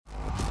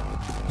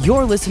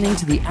You're listening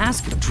to the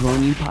Ask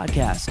Drone U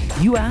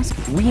podcast. You ask,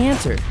 we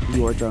answer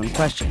your drone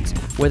questions.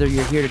 Whether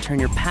you're here to turn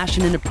your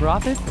passion into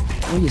profit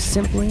or you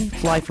simply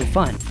fly for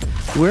fun,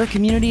 we're a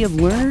community of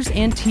learners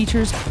and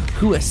teachers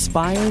who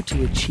aspire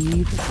to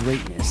achieve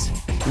greatness.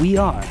 We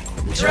are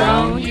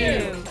Drone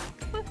U.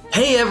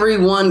 Hey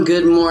everyone,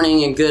 good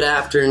morning and good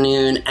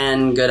afternoon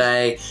and good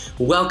day.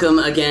 Welcome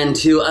again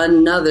to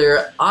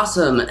another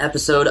awesome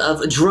episode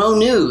of Drone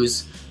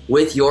News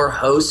with your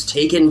host,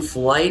 Taken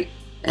Flight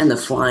and the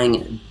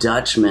Flying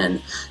Dutchman.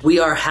 We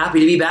are happy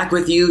to be back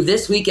with you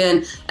this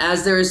weekend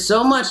as there is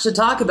so much to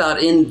talk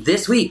about in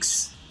this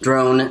week's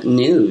Drone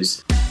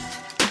News.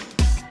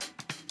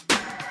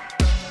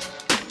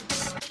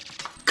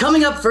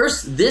 Coming up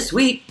first this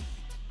week,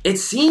 it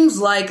seems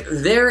like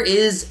there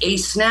is a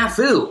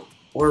snafu,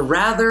 or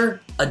rather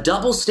a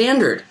double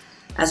standard,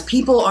 as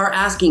people are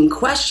asking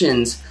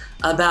questions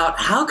about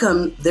how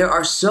come there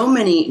are so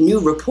many new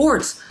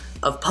reports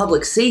of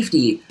public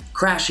safety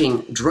crashing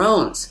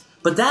drones.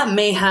 But that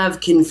may have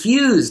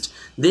confused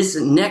this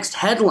next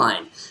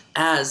headline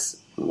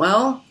as,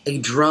 well, a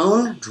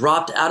drone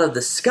dropped out of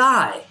the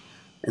sky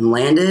and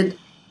landed,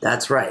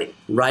 that's right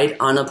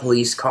on a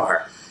police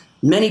car.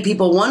 Many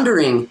people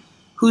wondering,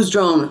 whose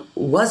drone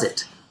was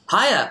it?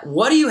 Hiya,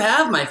 what do you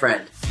have, my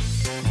friend?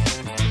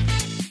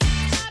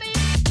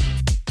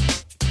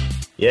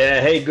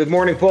 Yeah, hey, good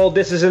morning, Paul.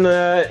 This is an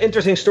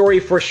interesting story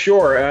for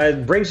sure.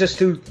 It brings us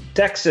to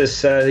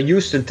Texas,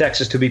 Houston,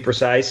 Texas to be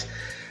precise.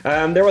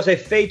 There was a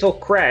fatal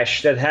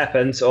crash that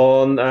happened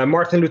on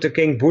Martin Luther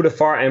King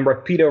Boulevard and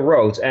Rapido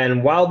Road.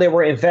 And while they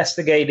were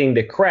investigating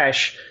the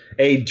crash,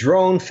 a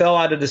drone fell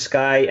out of the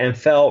sky and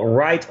fell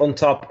right on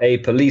top a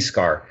police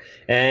car.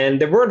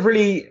 And there weren't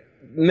really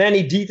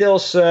many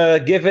details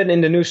given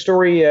in the news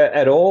story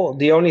at all.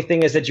 The only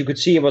thing is that you could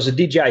see it was a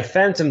DJI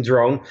Phantom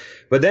drone.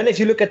 But then if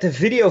you look at the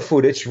video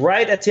footage,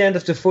 right at the end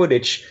of the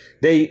footage,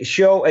 they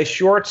show a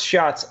short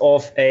shot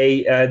of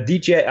a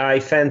DJI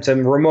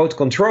Phantom remote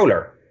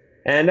controller.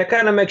 And that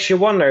kind of makes you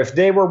wonder if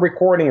they were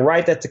recording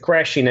right at the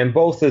crash scene and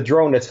both the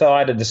drone that fell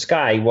out of the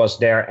sky was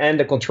there and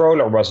the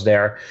controller was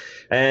there,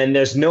 and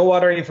there's no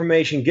other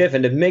information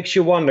given. It makes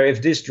you wonder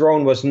if this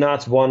drone was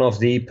not one of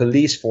the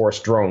police force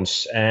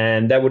drones,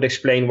 and that would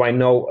explain why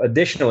no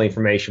additional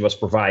information was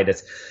provided.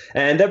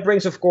 And that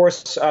brings, of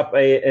course, up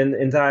an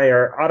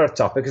entire other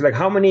topic. It's like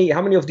how many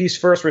of these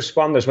first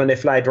responders, when they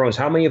fly drones,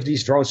 how many of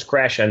these drones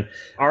crash, and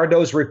are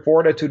those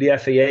reported to the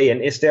FAA?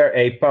 And is there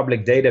a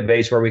public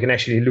database where we can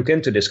actually look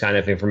into this kind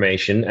of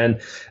information? And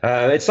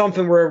it's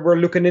something we're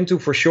looking into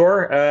for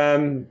sure.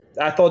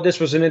 I thought this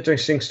was an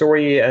interesting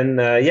story, and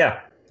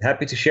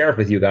happy to share it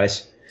with you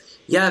guys.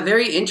 Yeah,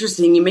 very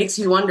interesting. It makes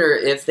you wonder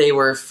if they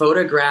were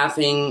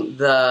photographing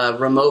the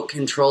remote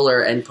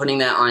controller and putting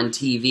that on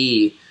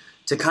TV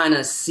to kind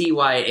of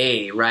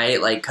CYA,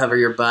 right? Like cover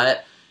your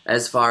butt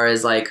as far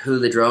as like who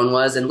the drone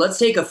was. And let's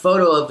take a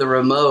photo of the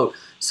remote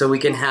so we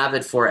can have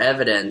it for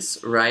evidence,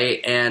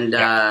 right? And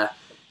I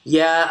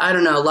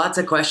don't know, lots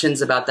of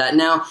questions about that.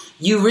 Now,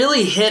 you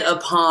really hit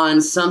upon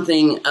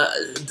something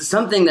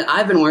that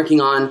I've been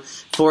working on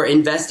for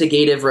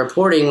investigative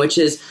reporting, which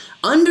is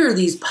under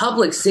these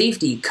public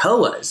safety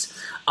COAs,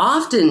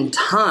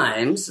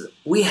 oftentimes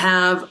we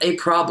have a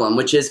problem,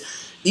 which is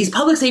these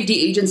public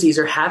safety agencies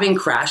are having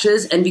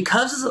crashes, and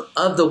because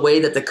of the way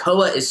that the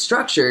COA is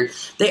structured,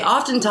 they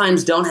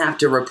oftentimes don't have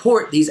to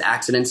report these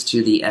accidents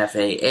to the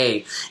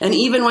FAA. And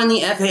even when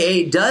the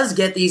FAA does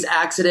get these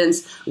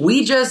accidents,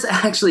 we just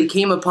actually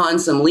came upon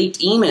some leaked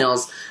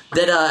emails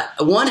that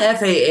one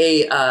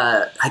FAA,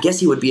 I guess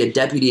he would be a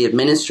deputy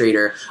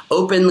administrator,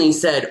 openly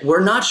said,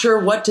 we're not sure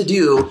what to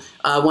do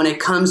when it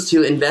comes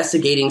to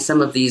investigating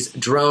some of these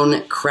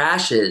drone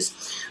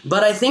crashes.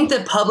 But I think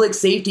that public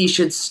safety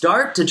should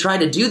start to try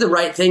to do the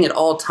right thing at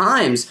all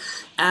times,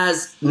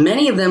 as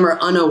many of them are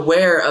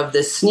unaware of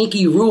the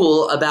sneaky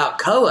rule about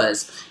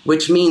COAs,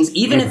 which means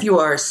even if you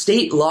are a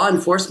state law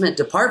enforcement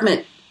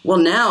department, well,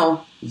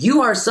 now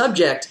you are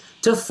subject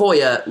to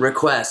FOIA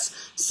requests.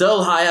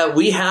 So, Haya,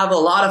 we have a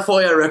lot of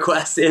FOIA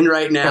requests in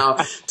right now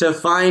to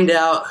find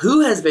out who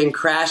has been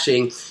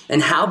crashing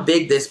and how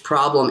big this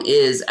problem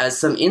is, as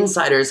some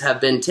insiders have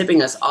been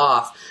tipping us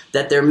off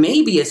that there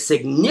may be a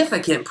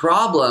significant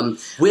problem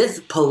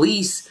with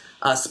police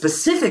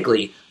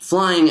specifically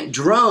flying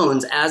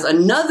drones, as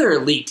another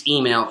leaked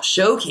email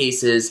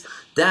showcases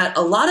that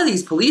a lot of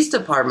these police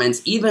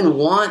departments even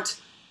want,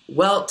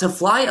 well, to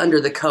fly under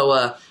the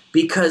COA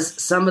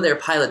because some of their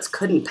pilots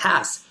couldn't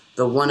pass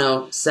the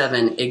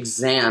 107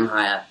 exam,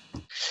 Haya.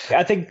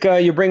 I think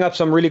you bring up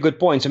some really good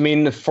points. I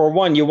mean, for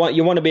one, you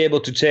want to be able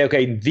to say,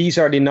 okay, these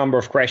are the number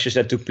of crashes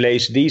that took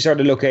place. These are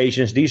the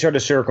locations. These are the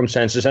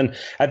circumstances. And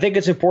I think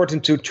it's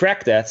important to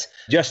track that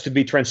just to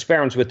be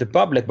transparent with the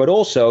public, but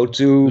also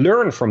to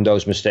learn from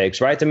those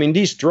mistakes, right? I mean,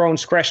 these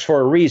drones crashed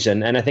for a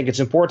reason. And I think it's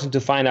important to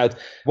find out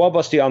what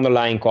was the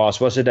underlying cause.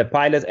 Was it a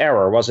pilot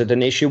error? Was it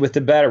an issue with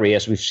the battery,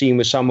 as we've seen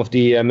with some of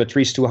the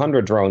Matrice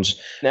 200 drones?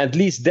 And at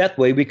least that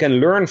way we can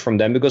learn from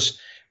them, because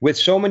with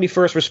so many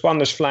first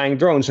responders flying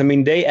drones, I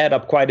mean, they add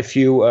up quite a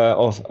few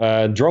of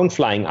drone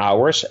flying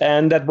hours,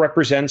 and that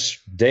represents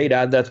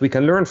data that we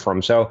can learn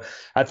from. So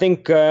I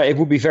think it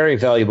would be very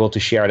valuable to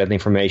share that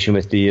information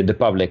with the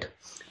public.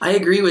 I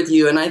agree with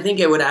you, and I think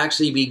it would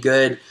actually be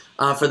good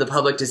for the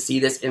public to see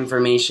this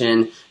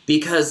information,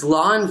 because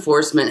law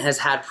enforcement has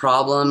had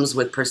problems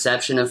with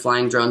perception of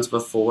flying drones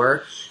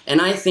before,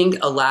 and I think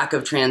a lack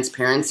of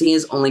transparency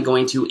is only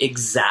going to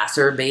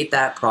exacerbate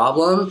that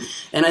problem.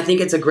 And I think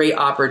it's a great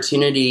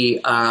opportunity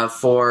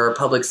for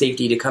public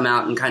safety to come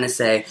out and kind of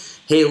say,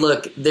 hey,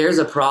 look, there's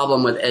a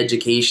problem with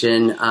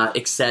education,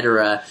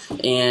 etc.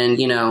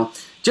 And, you know,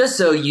 just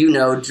so you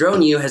know,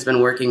 Drone U has been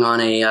working on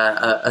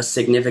a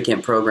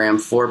significant program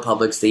for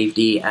public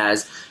safety,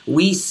 as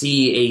we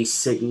see a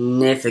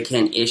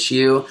significant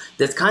issue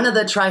that's kind of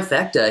the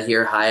trifecta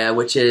here, Haya,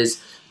 which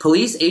is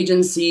police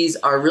agencies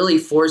are really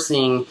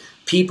forcing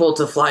people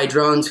to fly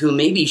drones who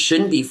maybe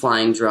shouldn't be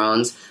flying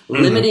drones,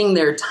 limiting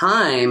their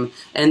time,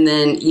 and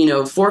then, you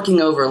know,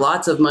 forking over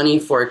lots of money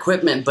for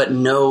equipment but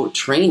no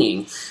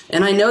training.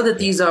 And I know that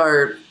these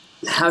are,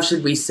 how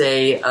should we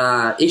say,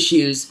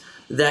 issues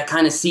that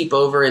kind of seep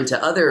over into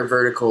other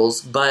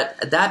verticals. But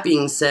that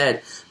being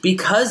said,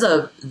 because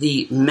of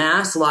the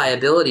mass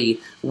liability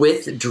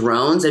with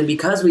drones, and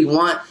because we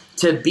want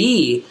to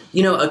be,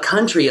 you know, a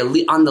country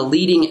on the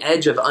leading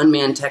edge of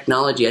unmanned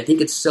technology, I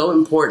think it's so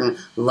important,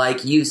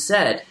 like you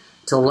said,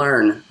 to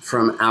learn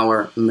from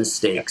our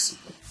mistakes.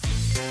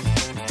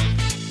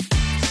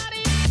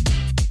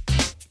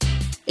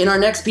 In our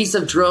next piece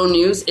of drone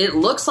news, it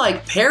looks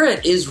like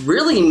Parrot is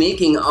really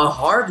making a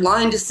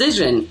hard-line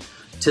decision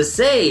to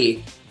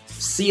say,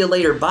 see you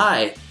later,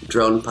 bye,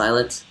 drone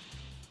pilots.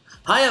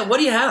 Haya, what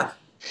do you have?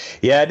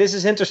 Yeah, this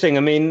is interesting. I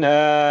mean,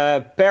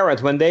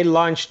 Parrot, when they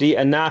launched the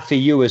Anafi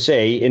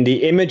USA, in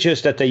the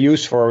images that they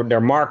used for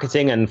their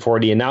marketing and for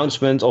the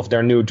announcement of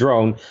their new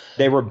drone,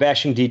 they were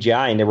bashing DJI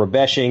and they were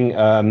bashing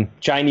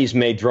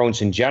Chinese-made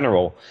drones in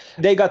general.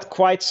 They got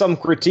quite some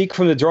critique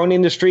from the drone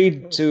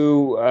industry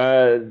to,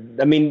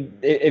 I mean,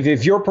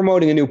 if you're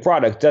promoting a new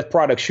product, that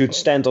product should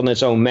stand on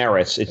its own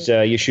merits. It's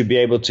you should be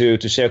able to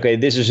say, okay,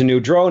 this is a new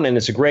drone and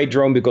it's a great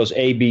drone because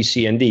A, B,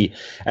 C, and D.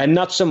 And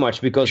not so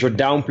much because you're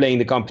downplaying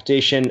the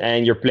competition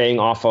and you're playing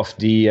off of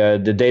the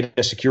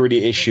data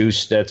security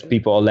issues that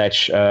people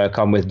allege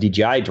come with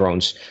DJI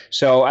drones.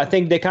 So I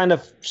think they kind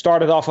of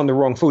started off on the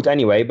wrong foot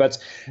anyway. But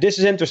this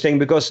is interesting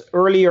because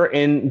earlier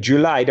in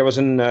July, there was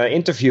an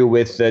interview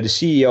with the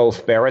CEO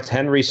of Parrot,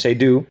 Henry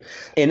Seydoux,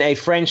 in a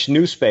French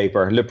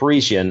newspaper, Le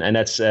Parisien, and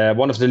that's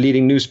one of the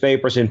leading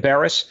newspapers in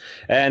Paris.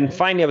 And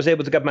finally, I was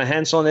able to get my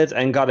hands on it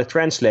and got it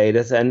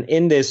translated. And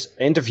in this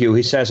interview,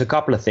 he says a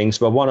couple of things,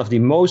 but one of the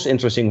most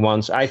interesting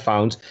ones I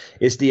found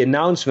is the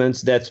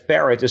announcement that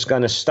Parrot is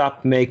going to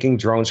stop making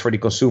drones for the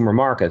consumer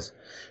market.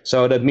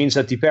 So that means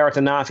that the Parrot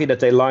Anafi that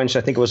they launched,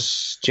 I think it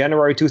was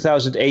January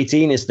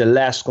 2018, is the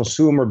last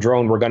consumer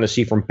drone we're going to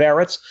see from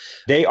Parrot.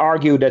 They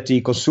argue that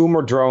the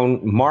consumer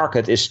drone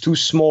market is too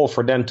small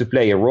for them to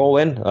play a role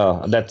in.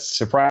 That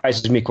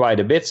surprises me quite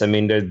a bit. I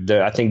mean,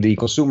 I think the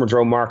consumer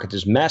drone market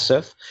is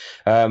massive.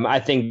 I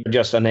think they're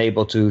just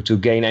unable to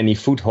gain any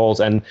foothold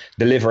and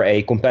deliver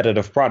a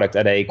competitive product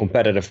at a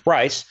competitive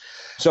price.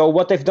 So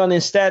what they've done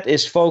instead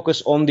is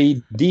focus on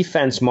the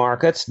defense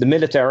market, the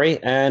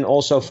military, and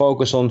also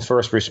focus on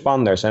first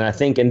responders. And I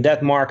think in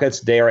that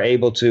market, they are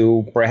able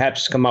to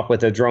perhaps come up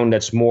with a drone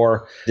that's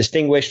more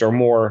distinguished or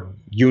more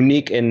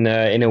unique in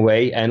a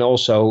way, and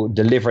also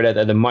deliver that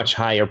at a much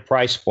higher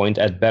price point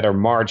at better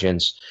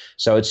margins.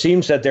 So it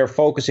seems that they're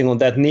focusing on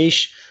that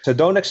niche. So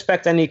don't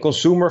expect any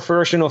consumer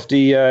version of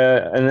the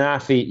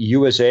Anafi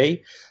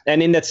USA.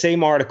 And in that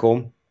same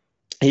article,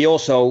 he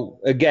also,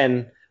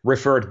 again,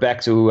 referred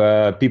back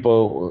to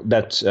people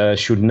that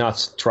should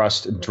not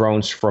trust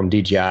drones from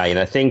DJI. And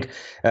I think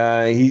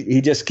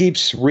he just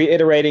keeps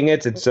reiterating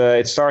it.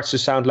 It starts to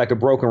sound like a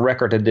broken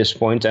record at this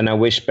point, and I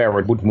wish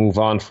Parrot would move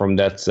on from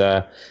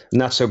that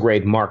not so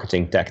great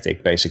marketing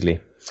tactic, basically.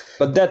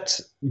 But that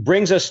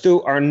brings us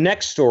to our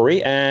next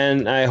story,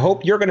 and I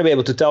hope you're going to be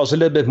able to tell us a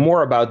little bit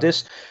more about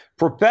this.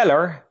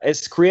 Propeller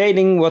is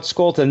creating what's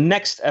called the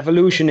next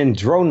evolution in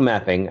drone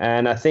mapping,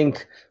 and I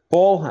think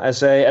Paul,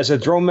 as a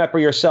drone mapper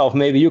yourself,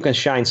 maybe you can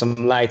shine some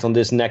light on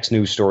this next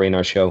news story in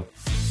our show.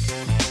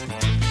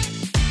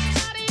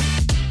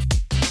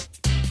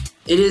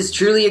 It is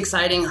truly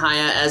exciting,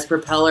 Haya, as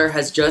Propeller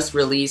has just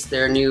released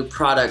their new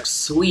product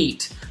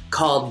suite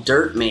called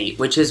DirtMate,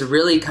 which is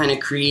really kind of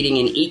creating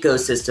an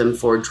ecosystem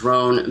for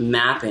drone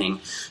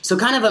mapping. So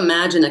kind of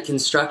imagine a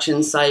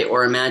construction site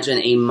or imagine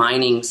a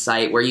mining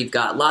site where you've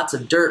got lots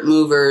of dirt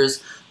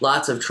movers,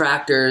 lots of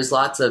tractors,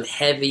 lots of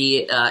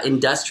heavy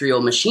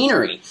industrial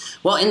machinery.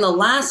 Well, in the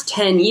last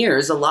 10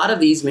 years, a lot of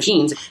these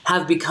machines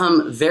have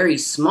become very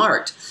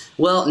smart.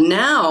 Well,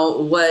 now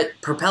what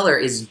Propeller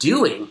is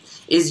doing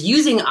is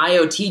using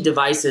IoT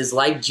devices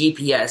like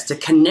GPS to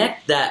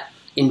connect that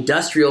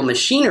industrial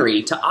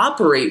machinery to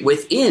operate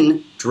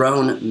within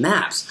drone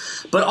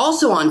maps. But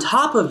also on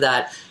top of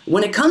that,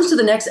 when it comes to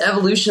the next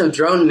evolution of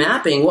drone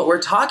mapping, what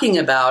we're talking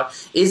about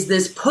is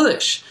this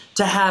push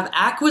to have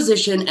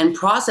acquisition and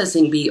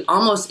processing be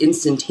almost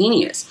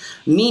instantaneous,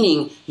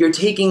 meaning you're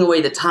taking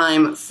away the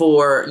time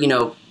for,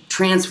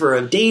 transfer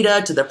of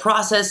data to the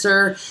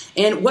processor,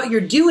 and what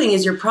you're doing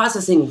is you're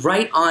processing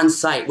right on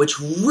site, which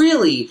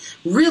really,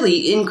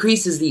 really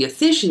increases the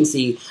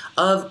efficiency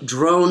of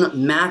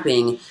drone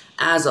mapping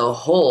as a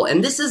whole.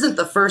 And this isn't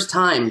the first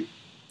time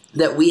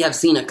that we have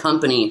seen a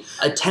company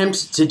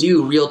attempt to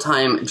do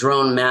real-time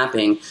drone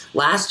mapping.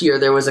 Last year,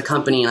 there was a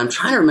company, and I'm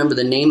trying to remember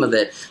the name of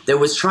it, that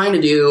was trying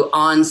to do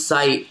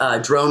on-site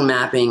drone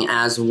mapping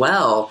as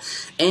well.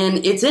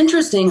 And it's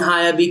interesting,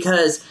 Haya,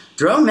 because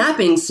drone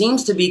mapping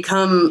seems to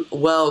become,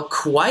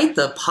 quite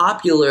the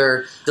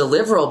popular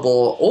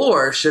deliverable,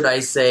 or should I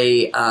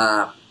say,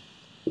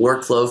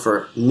 workflow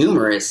for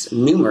numerous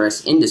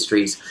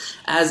industries,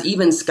 as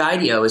even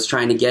Skydio is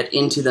trying to get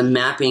into the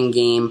mapping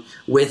game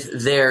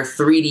with their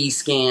 3D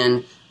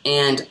scan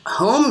and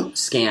home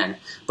scan.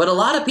 But a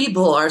lot of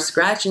people are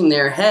scratching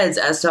their heads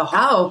as to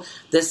how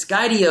the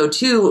Skydio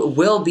 2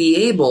 will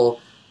be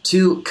able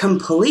to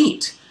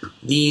complete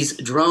these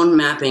drone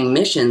mapping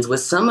missions with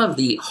some of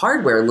the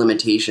hardware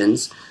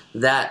limitations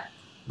that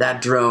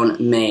drone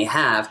may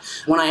have.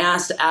 When I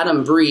asked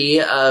Adam Bree,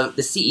 the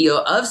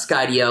CEO of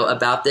Skydio,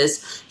 about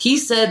this, he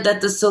said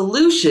that the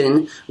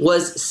solution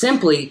was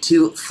simply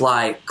to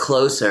fly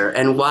closer.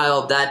 And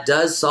while that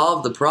does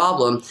solve the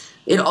problem,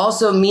 it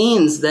also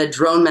means that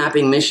drone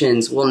mapping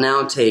missions will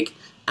now take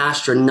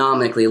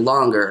astronomically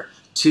longer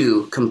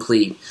to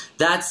complete.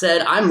 That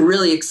said, I'm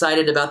really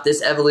excited about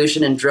this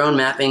evolution in drone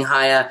mapping,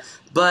 Haya.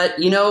 But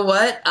you know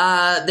what?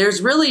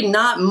 There's really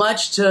not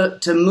much to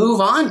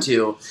move on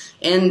to.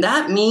 And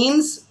that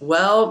means,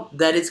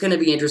 that it's going to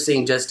be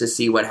interesting just to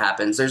see what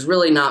happens. There's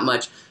really not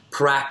much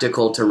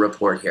practical to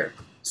report here.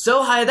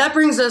 So, Haya, that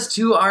brings us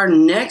to our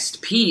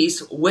next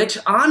piece, which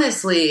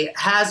honestly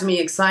has me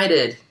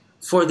excited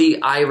for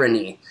the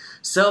irony.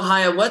 So,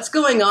 Haya, what's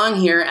going on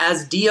here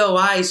as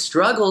DOI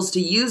struggles to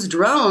use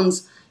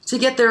drones to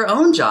get their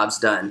own jobs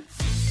done?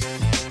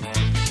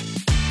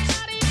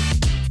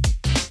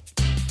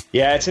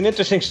 Yeah, it's an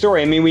interesting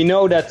story. I mean, we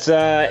know that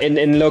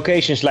in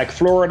locations like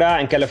Florida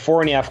and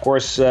California, of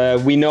course,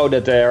 we know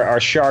that there are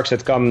sharks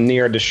that come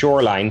near the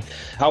shoreline.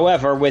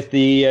 However, with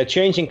the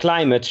changing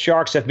climate,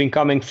 sharks have been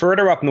coming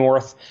further up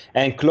north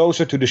and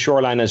closer to the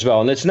shoreline as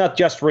well. And it's not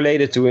just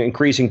related to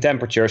increasing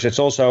temperatures. It's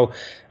also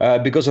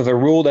because of a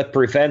rule that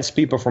prevents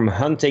people from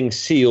hunting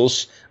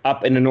seals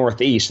up in the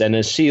northeast. And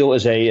a seal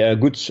is a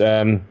good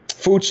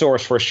food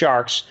source for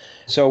sharks.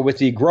 So with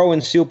the growing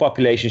seal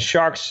population,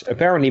 sharks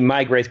apparently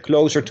migrate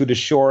closer to the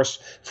shores,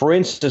 for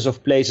instance,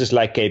 of places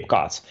like Cape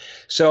Cod.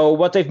 So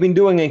what they've been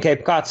doing in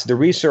Cape Cod, the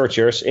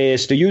researchers,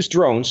 is to use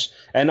drones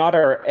and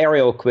other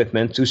aerial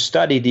equipment to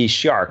study these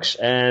sharks.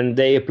 And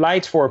they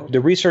applied for,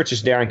 the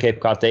researchers there in Cape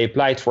Cod, they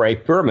applied for a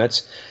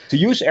permit to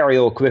use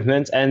aerial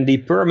equipment, and the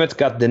permit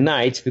got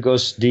denied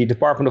because the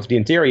Department of the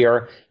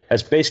Interior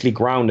has basically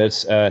grounded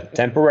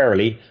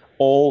temporarily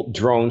all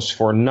drones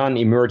for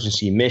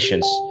non-emergency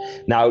missions.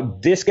 Now,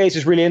 this case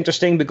is really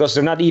interesting because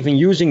they're not even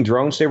using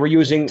drones. They were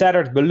using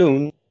tethered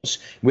balloons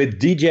with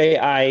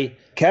DJI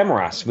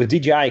cameras, with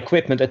DJI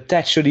equipment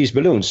attached to these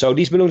balloons. So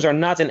these balloons are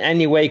not in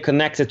any way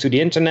connected to the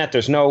internet.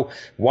 There's no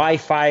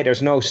Wi-Fi,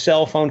 there's no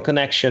cell phone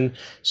connection.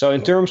 So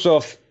in terms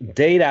of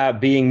data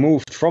being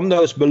moved from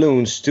those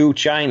balloons to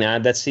China,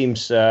 that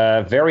seems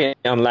very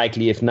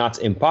unlikely, if not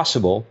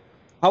impossible.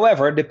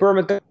 However, the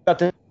permit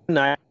got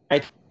denied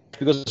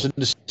because of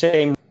the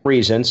same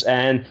reasons.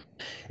 And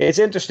it's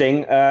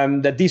interesting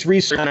that these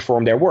researchers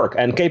perform their work.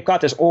 And Cape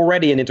Cod is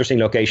already an interesting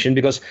location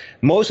because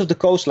most of the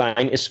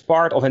coastline is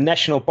part of a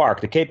national park,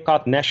 the Cape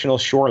Cod National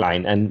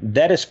Shoreline. And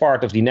that is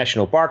part of the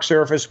National Park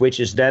Service, which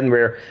is then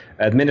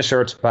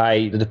administered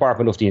by the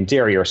Department of the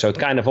Interior. So it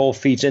kind of all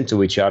feeds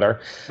into each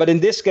other. But in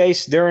this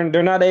case, they're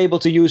not able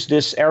to use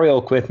this aerial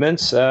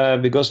equipment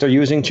because they're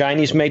using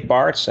Chinese-made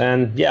parts.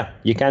 And yeah,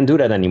 you can't do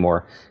that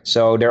anymore.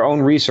 So their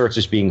own research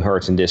is being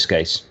hurt in this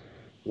case.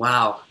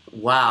 Wow.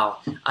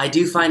 I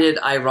do find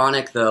it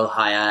ironic, though,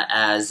 Haya,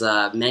 as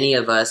many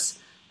of us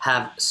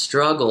have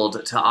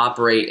struggled to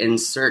operate in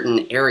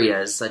certain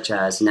areas, such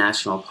as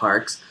national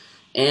parks.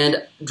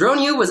 And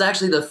DroneU was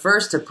actually the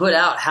first to put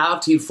out how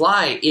to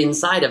fly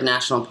inside of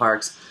national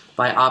parks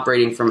by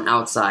operating from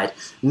outside.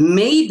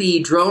 Maybe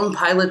drone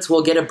pilots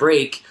will get a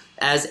break,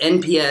 as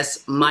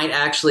NPS might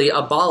actually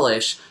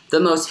abolish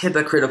the most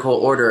hypocritical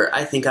order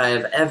I think I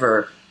have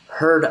ever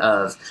heard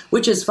of,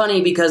 which is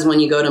funny because when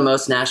you go to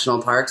most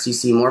national parks, you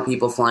see more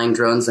people flying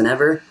drones than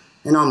ever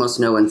and almost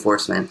no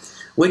enforcement,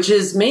 which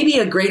is maybe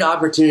a great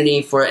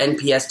opportunity for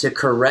NPS to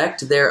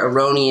correct their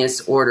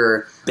erroneous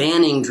order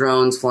banning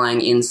drones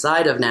flying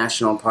inside of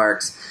national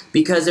parks,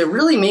 because it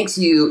really makes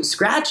you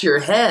scratch your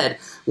head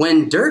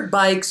when dirt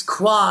bikes,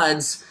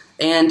 quads,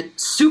 and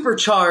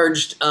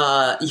supercharged,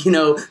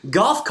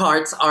 golf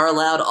carts are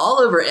allowed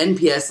all over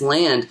NPS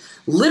land,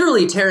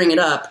 literally tearing it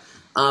up.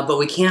 but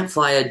we can't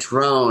fly a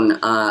drone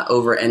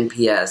over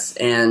NPS.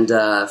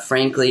 And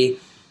frankly,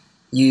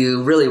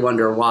 you really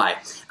wonder why.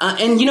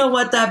 And you know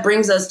what? That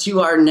brings us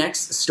to our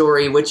next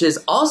story, which is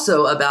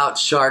also about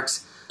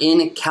sharks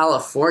in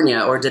California.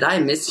 Or did I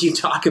miss you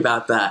talk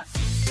about that?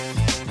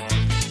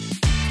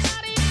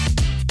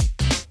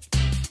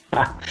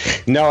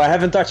 No, I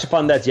haven't touched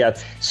upon that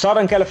yet.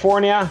 Southern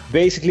California,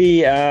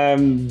 basically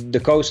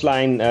the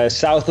coastline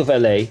south of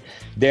LA,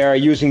 they're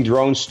using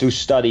drones to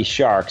study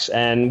sharks.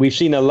 And we've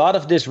seen a lot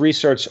of this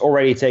research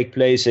already take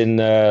place in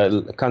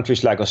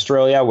countries like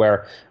Australia,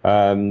 where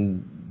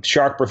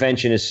shark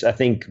prevention is, I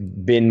think,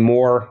 been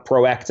more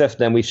proactive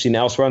than we've seen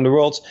elsewhere in the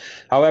world.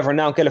 However,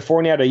 now in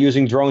California, they're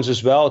using drones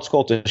as well. It's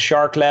called the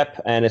Shark Lab,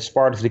 and it's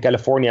part of the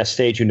California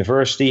State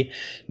University.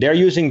 They're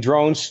using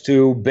drones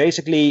to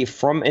basically,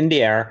 from in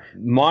the air,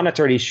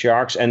 monitor these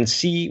sharks and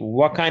see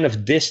what kind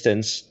of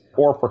distance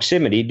or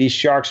proximity these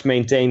sharks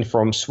maintain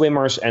from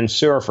swimmers and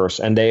surfers.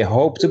 And they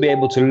hope to be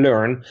able to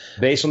learn,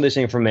 based on this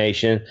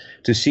information,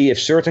 to see if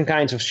certain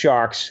kinds of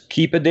sharks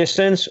keep a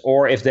distance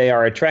or if they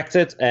are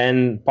attracted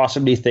and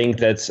possibly think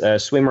that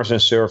swimmers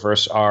and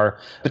surfers are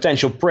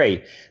potential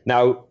prey.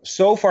 Now,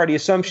 so far, the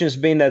assumption has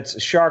been that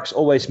sharks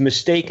always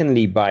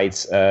mistakenly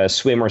bite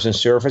swimmers and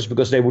surfers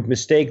because they would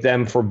mistake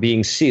them for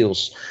being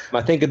seals.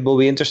 I think it will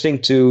be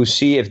interesting to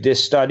see if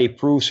this study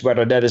proves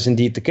whether that is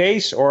indeed the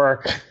case,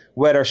 or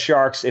whether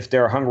sharks, if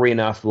they're hungry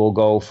enough, will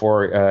go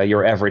for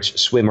your average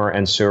swimmer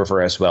and surfer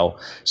as well.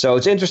 So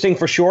it's interesting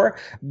for sure.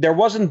 There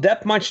wasn't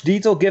that much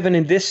detail given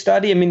in this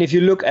study. I mean, if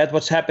you look at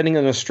what's happening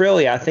in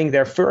Australia, I think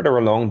they're further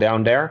along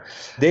down there.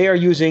 They are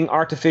using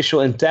artificial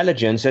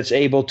intelligence that's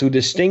able to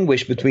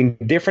distinguish between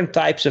different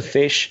types of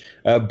fish,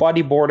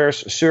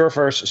 bodyboarders,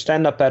 surfers,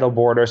 stand-up paddle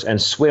boarders,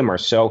 and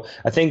swimmers. So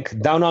I think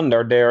down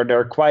under,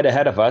 they're quite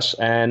ahead of us.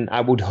 And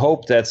I would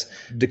hope that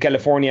the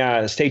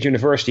California State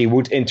University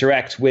would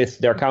interact with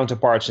their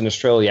counterparts in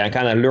Australia and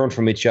kind of learn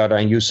from each other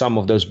and use some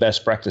of those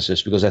best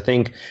practices, because I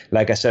think,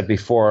 like I said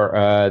before,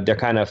 they're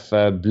kind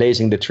of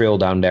blazing the trail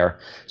down there.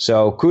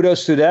 So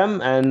kudos to them.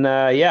 And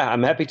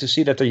I'm happy to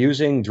see that they're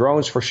using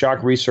drones for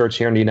shark research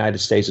here in the United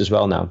States as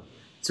well now.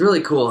 It's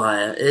really cool,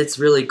 Haya. It's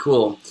really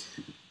cool.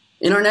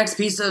 In our next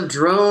piece of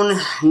drone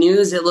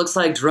news, it looks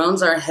like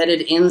drones are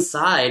headed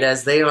inside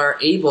as they are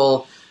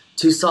able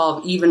to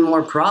solve even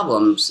more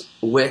problems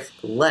with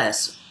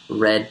less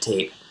red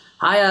tape.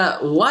 Haya,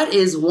 what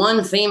is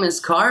one famous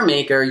car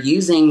maker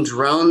using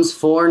drones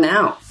for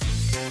now?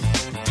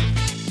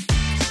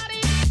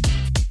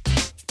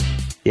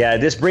 Yeah,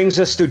 this brings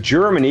us to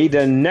Germany,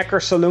 the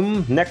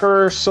Neckarsulm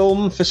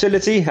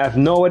facility. I have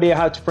no idea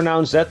how to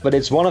pronounce that, but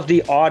it's one of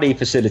the Audi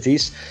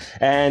facilities.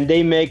 And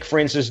they make, for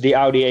instance, the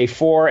Audi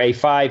A4,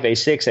 A5,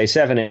 A6,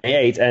 A7, and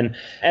A8. And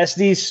as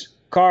these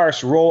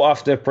cars roll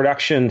off the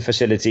production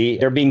facility,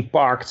 they're being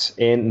parked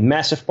in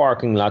massive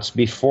parking lots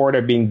before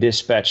they're being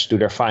dispatched to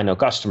their final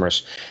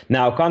customers.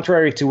 Now,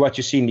 contrary to what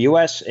you see in the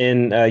US,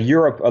 in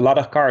Europe, a lot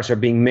of cars are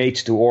being made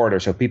to order.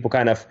 So people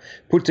kind of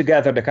put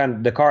together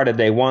the car that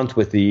they want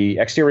with the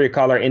exterior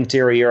color,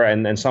 interior,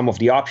 and some of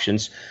the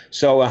options.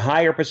 So a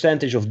higher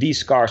percentage of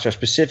these cars are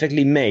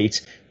specifically made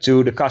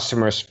to the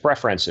customer's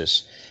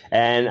preferences.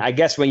 And I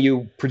guess when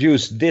you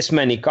produce this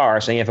many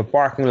cars and you have a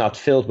parking lot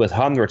filled with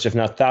hundreds, if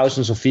not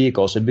thousands of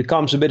vehicles, it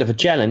becomes a bit of a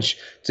challenge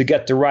to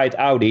get the right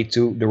Audi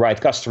to the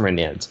right customer in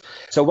the end.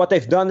 So what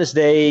they've done is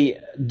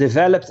they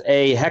developed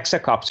a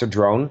hexacopter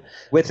drone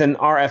with an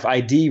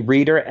RFID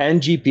reader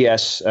and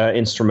GPS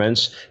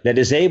instruments that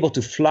is able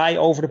to fly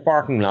over the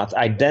parking lot,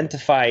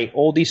 identify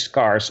all these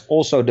cars,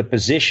 also the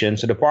position,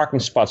 so the parking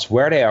spots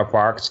where they are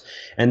parked.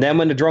 And then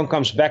when the drone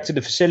comes back to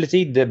the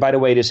facility, by the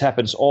way, this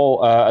happens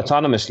all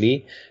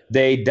autonomously,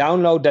 they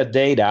download that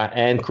data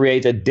and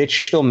create a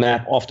digital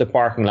map of the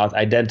parking lot,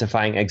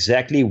 identifying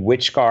exactly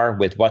which car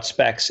with what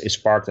specs is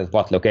parked at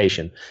what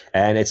location.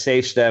 And it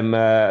saves them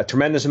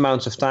tremendous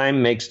amounts of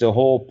time, makes the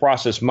whole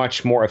process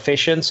much more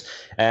efficient.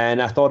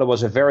 And I thought it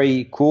was a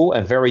very cool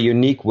and very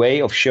unique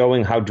way of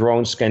showing how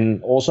drones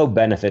can also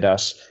benefit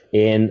us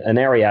in an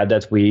area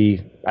that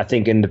we, I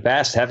think, in the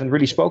past haven't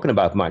really spoken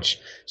about much.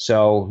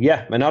 So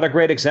yeah, another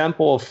great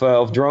example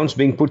of drones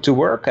being put to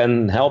work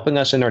and helping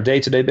us in our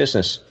day-to-day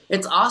business.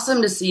 It's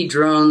awesome to see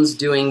drones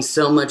doing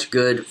so much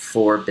good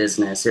for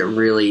business. It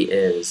really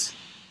is.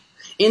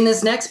 In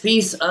this next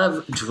piece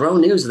of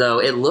drone news, though,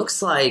 it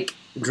looks like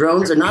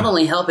drones are not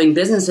only helping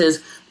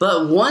businesses,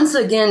 but once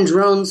again,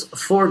 drones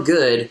for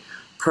good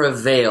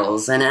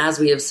prevails. And as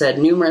we have said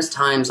numerous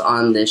times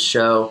on this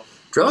show,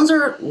 drones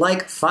are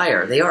like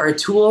fire. They are a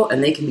tool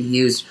and they can be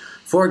used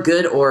for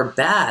good or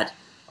bad.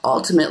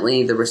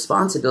 Ultimately, the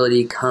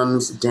responsibility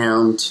comes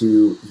down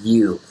to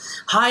you.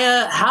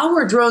 Haya, how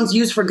were drones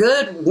used for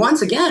good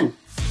once again?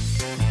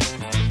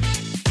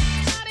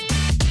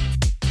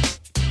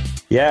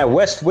 Yeah,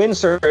 West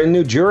Windsor in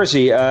New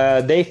Jersey,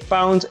 they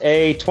found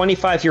a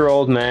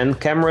 25-year-old man,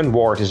 Cameron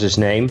Ward is his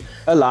name,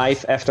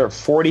 alive after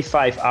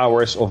 45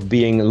 hours of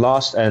being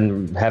lost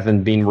and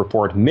having been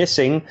reported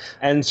missing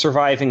and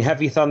surviving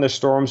heavy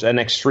thunderstorms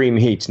and extreme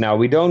heat. Now,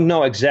 we don't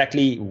know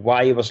exactly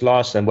why he was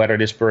lost and whether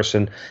this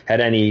person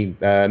had any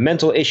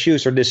mental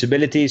issues or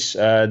disabilities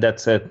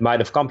that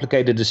might have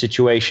complicated the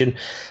situation.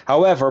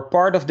 However,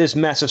 part of this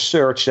massive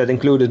search that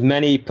included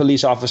many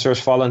police officers,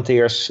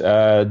 volunteers,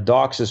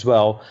 dogs as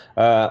well,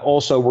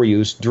 also were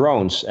used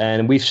drones.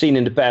 And we've seen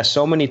in the past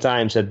so many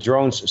times that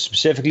drones,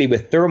 specifically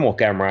with thermal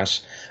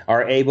cameras,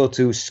 are able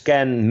to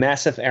scan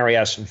massive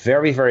areas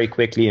very, very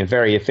quickly and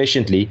very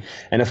efficiently.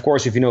 And of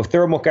course, if you know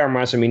thermal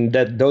cameras, I mean,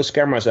 that those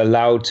cameras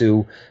allow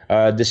to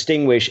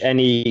distinguish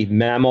any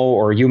mammal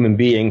or human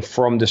being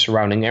from the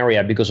surrounding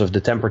area because of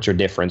the temperature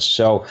difference.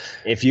 So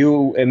if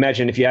you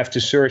imagine if you have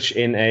to search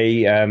in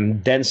a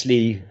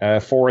densely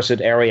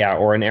forested area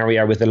or an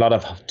area with a lot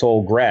of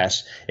tall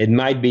grass, it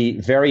might be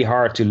very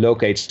hard to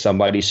locate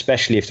somebody,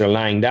 especially if they're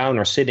lying down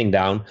or sitting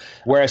down.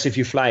 Whereas if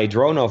you fly a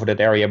drone over that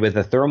area with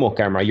a thermal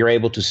camera, you're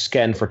able to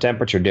scan for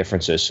temperature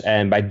differences.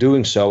 And by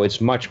doing so, it's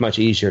much, much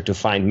easier to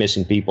find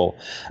missing people.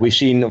 We've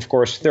seen, of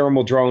course,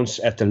 thermal drones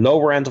at the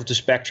lower end of the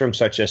spectrum,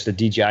 such as the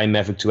DJI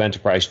Mavic 2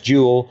 Enterprise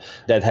Dual,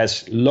 that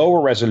has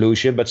lower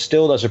resolution, but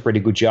still does a pretty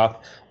good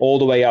job, all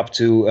the way up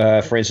to,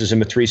 for instance, a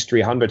Matrice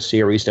 300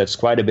 series that's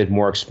quite a bit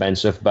more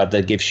expensive, but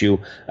that gives you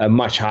a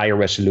much higher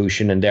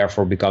resolution and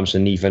therefore becomes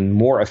an even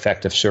more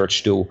effective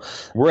search tool.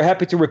 We're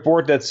happy to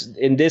report that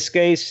in this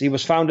case, he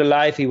was found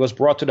alive. He was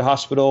brought to the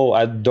hospital.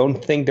 I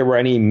don't think there were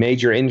any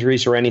major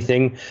injuries or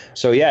anything.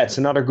 So yeah, it's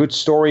another good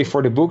story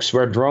for the books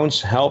where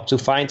drones help to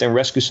find and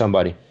rescue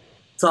somebody.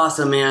 It's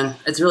awesome, man.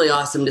 It's really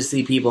awesome to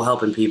see people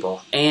helping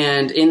people.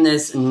 And in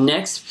this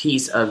next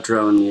piece of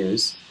drone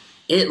news,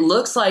 it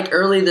looks like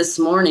early this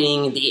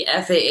morning, the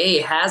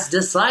FAA has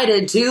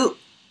decided to,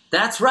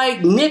 that's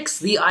right, nix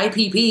the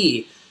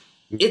IPP.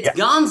 It's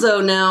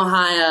gonzo now,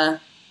 Haya.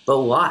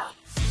 But why?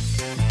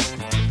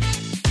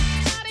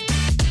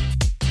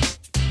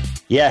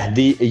 Yeah,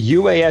 the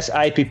UAS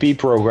IPP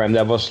program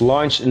that was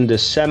launched in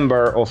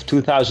December of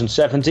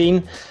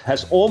 2017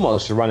 has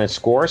almost run its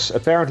course.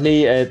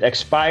 Apparently, it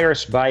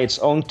expires by its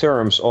own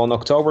terms on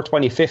October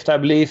 25th, I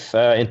believe,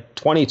 in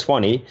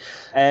 2020.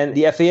 And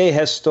the FAA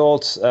has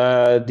told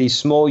the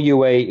Small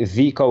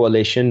UAV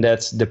Coalition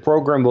that the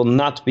program will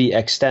not be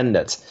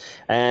extended.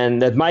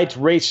 And that might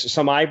raise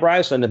some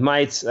eyebrows, and it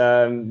might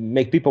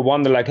make people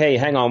wonder, like, hey,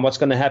 hang on, what's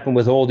going to happen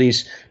with all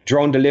these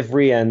drone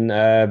delivery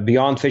and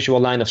beyond visual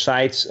line of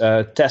sight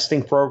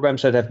testing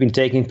programs that have been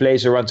taking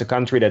place around the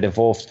country that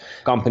involved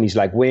companies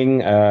like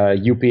Wing,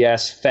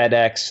 UPS,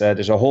 FedEx.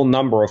 There's a whole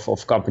number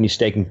of companies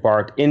taking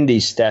part in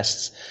these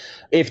tests.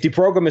 If the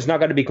program is not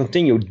going to be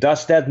continued,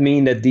 does that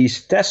mean that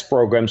these test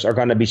programs are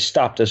going to be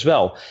stopped as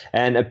well?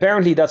 And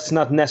apparently that's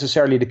not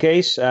necessarily the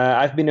case.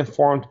 I've been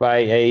informed by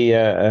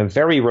a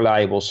very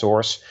reliable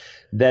source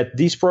that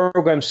these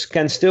programs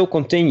can still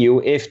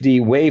continue if the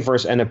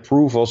waivers and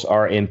approvals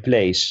are in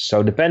place.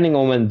 So depending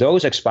on when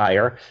those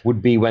expire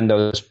would be when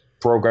those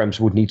programs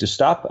would need to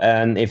stop.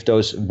 And if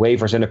those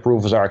waivers and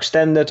approvals are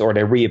extended or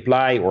they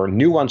reapply or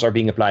new ones are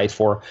being applied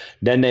for,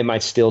 then they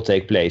might still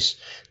take place.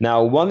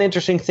 Now, one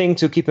interesting thing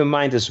to keep in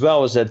mind as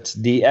well is that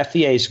the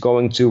FAA is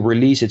going to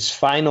release its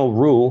final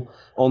rule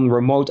on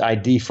remote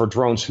ID for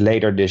drones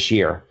later this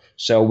year.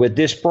 So with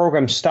this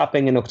program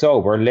stopping in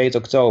October, late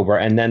October,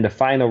 and then the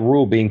final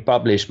rule being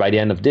published by the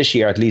end of this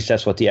year, at least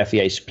that's what the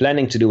FAA is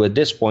planning to do at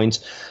this point,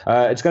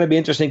 it's going to be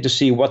interesting to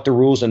see what the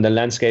rules and the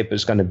landscape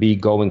is going to be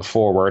going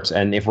forward,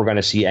 and if we're going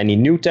to see any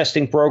new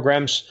testing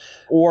programs,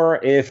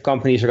 or if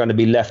companies are going to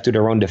be left to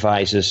their own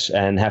devices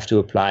and have to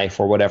apply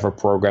for whatever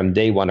program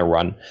they want to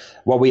run.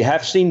 What we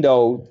have seen,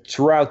 though,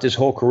 throughout this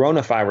whole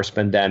coronavirus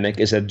pandemic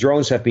is that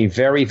drones have been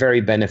very, very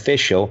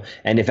beneficial.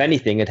 And if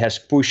anything, it has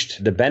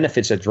pushed the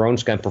benefits that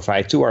drones can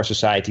provide to our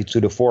society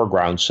to the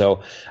foreground.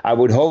 So I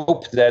would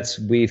hope that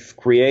we've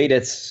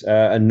created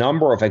a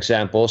number of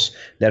examples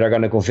that are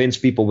going to convince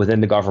people within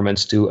the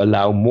governments to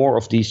allow more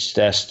of these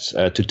tests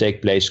to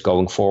take place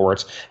going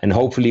forward. And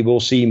hopefully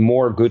we'll see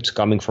more good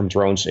coming from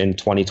drones in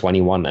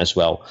 2021 as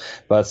well.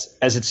 But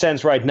as it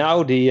stands right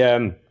now,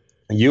 the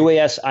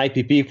UAS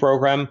IPP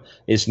program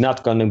is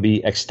not going to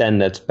be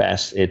extended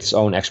past its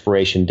own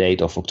expiration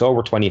date of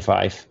October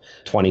 25,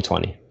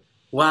 2020.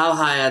 Wow,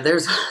 Haya,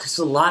 there's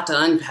a lot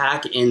to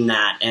unpack in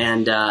that,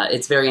 and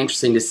it's very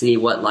interesting to see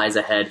what lies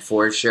ahead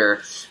for sure.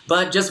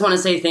 But just want to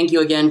say thank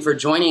you again for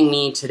joining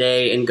me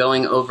today and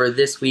going over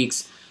this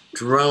week's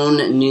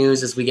drone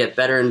news as we get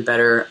better and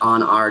better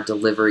on our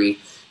delivery.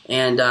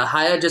 And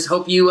Haya, just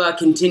hope you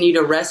continue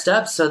to rest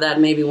up so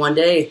that maybe one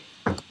day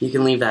you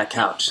can leave that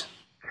couch.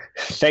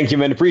 Thank you,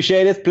 man.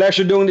 Appreciate it.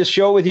 Pleasure doing this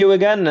show with you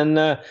again,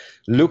 and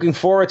looking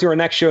forward to our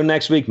next show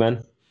next week,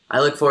 man. I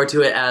look forward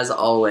to it as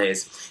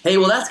always. Hey,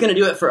 well, that's going to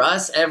do it for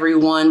us,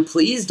 everyone.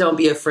 Please don't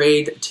be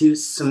afraid to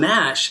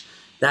smash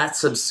that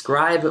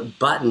subscribe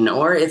button.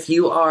 Or if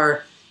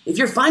you're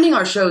finding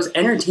our shows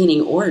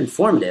entertaining or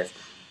informative,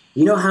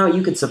 You know how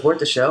you could support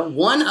the show?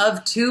 One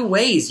of two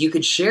ways. You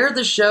could share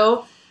the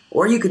show,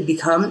 or you could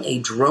become a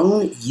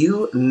Drone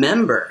U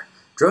member.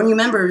 Drone U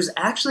members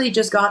actually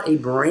just got a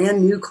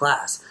brand new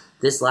class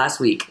this last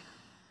week.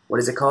 What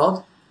is it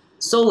called?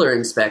 Solar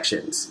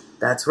inspections.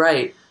 That's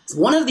right. It's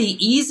one of the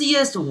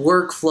easiest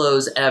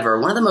workflows ever,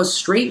 one of the most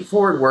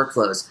straightforward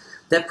workflows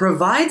that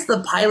provides the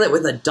pilot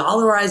with a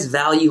dollarized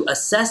value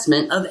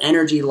assessment of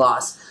energy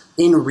loss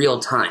in real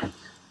time.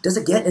 Does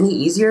it get any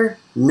easier?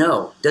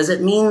 No. Does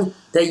it mean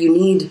that you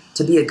need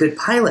to be a good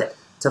pilot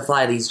to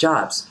fly these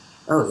jobs?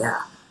 Oh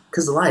yeah,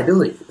 because the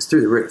liability is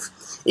through the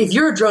roof. If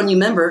you're a Drone U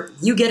member,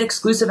 you get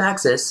exclusive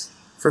access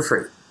for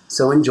free.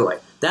 So enjoy.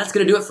 That's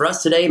going to do it for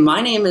us today.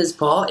 My name is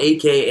Paul,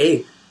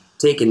 a.k.a.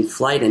 Taking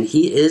Flight, and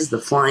he is the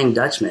Flying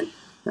Dutchman.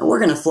 And we're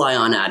going to fly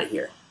on out of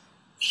here.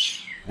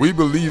 We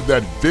believe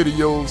that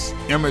videos,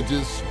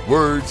 images,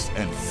 words,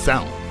 and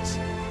sounds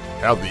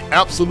have the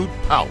absolute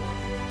power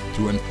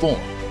to inform,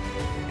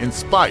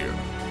 inspire,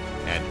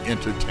 and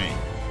entertain.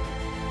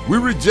 We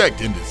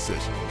reject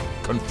indecision,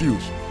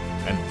 confusion,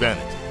 and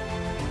vanity,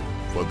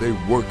 for they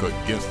work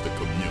against the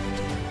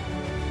community.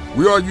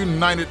 We are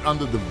united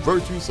under the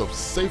virtues of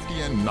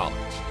safety and knowledge.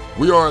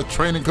 We are a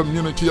training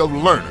community of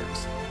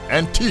learners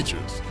and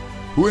teachers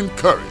who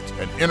encourage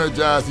and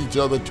energize each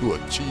other to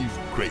achieve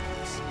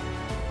greatness.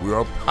 We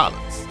are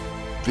pilots,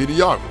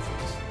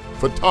 videographers,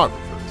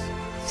 photographers,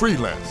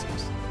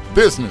 freelancers,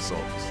 business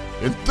owners,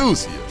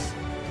 enthusiasts,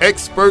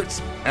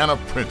 experts, and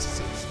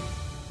apprentices.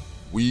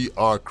 We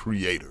are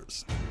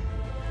creators.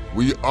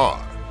 We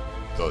are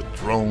the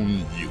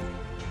Drone U.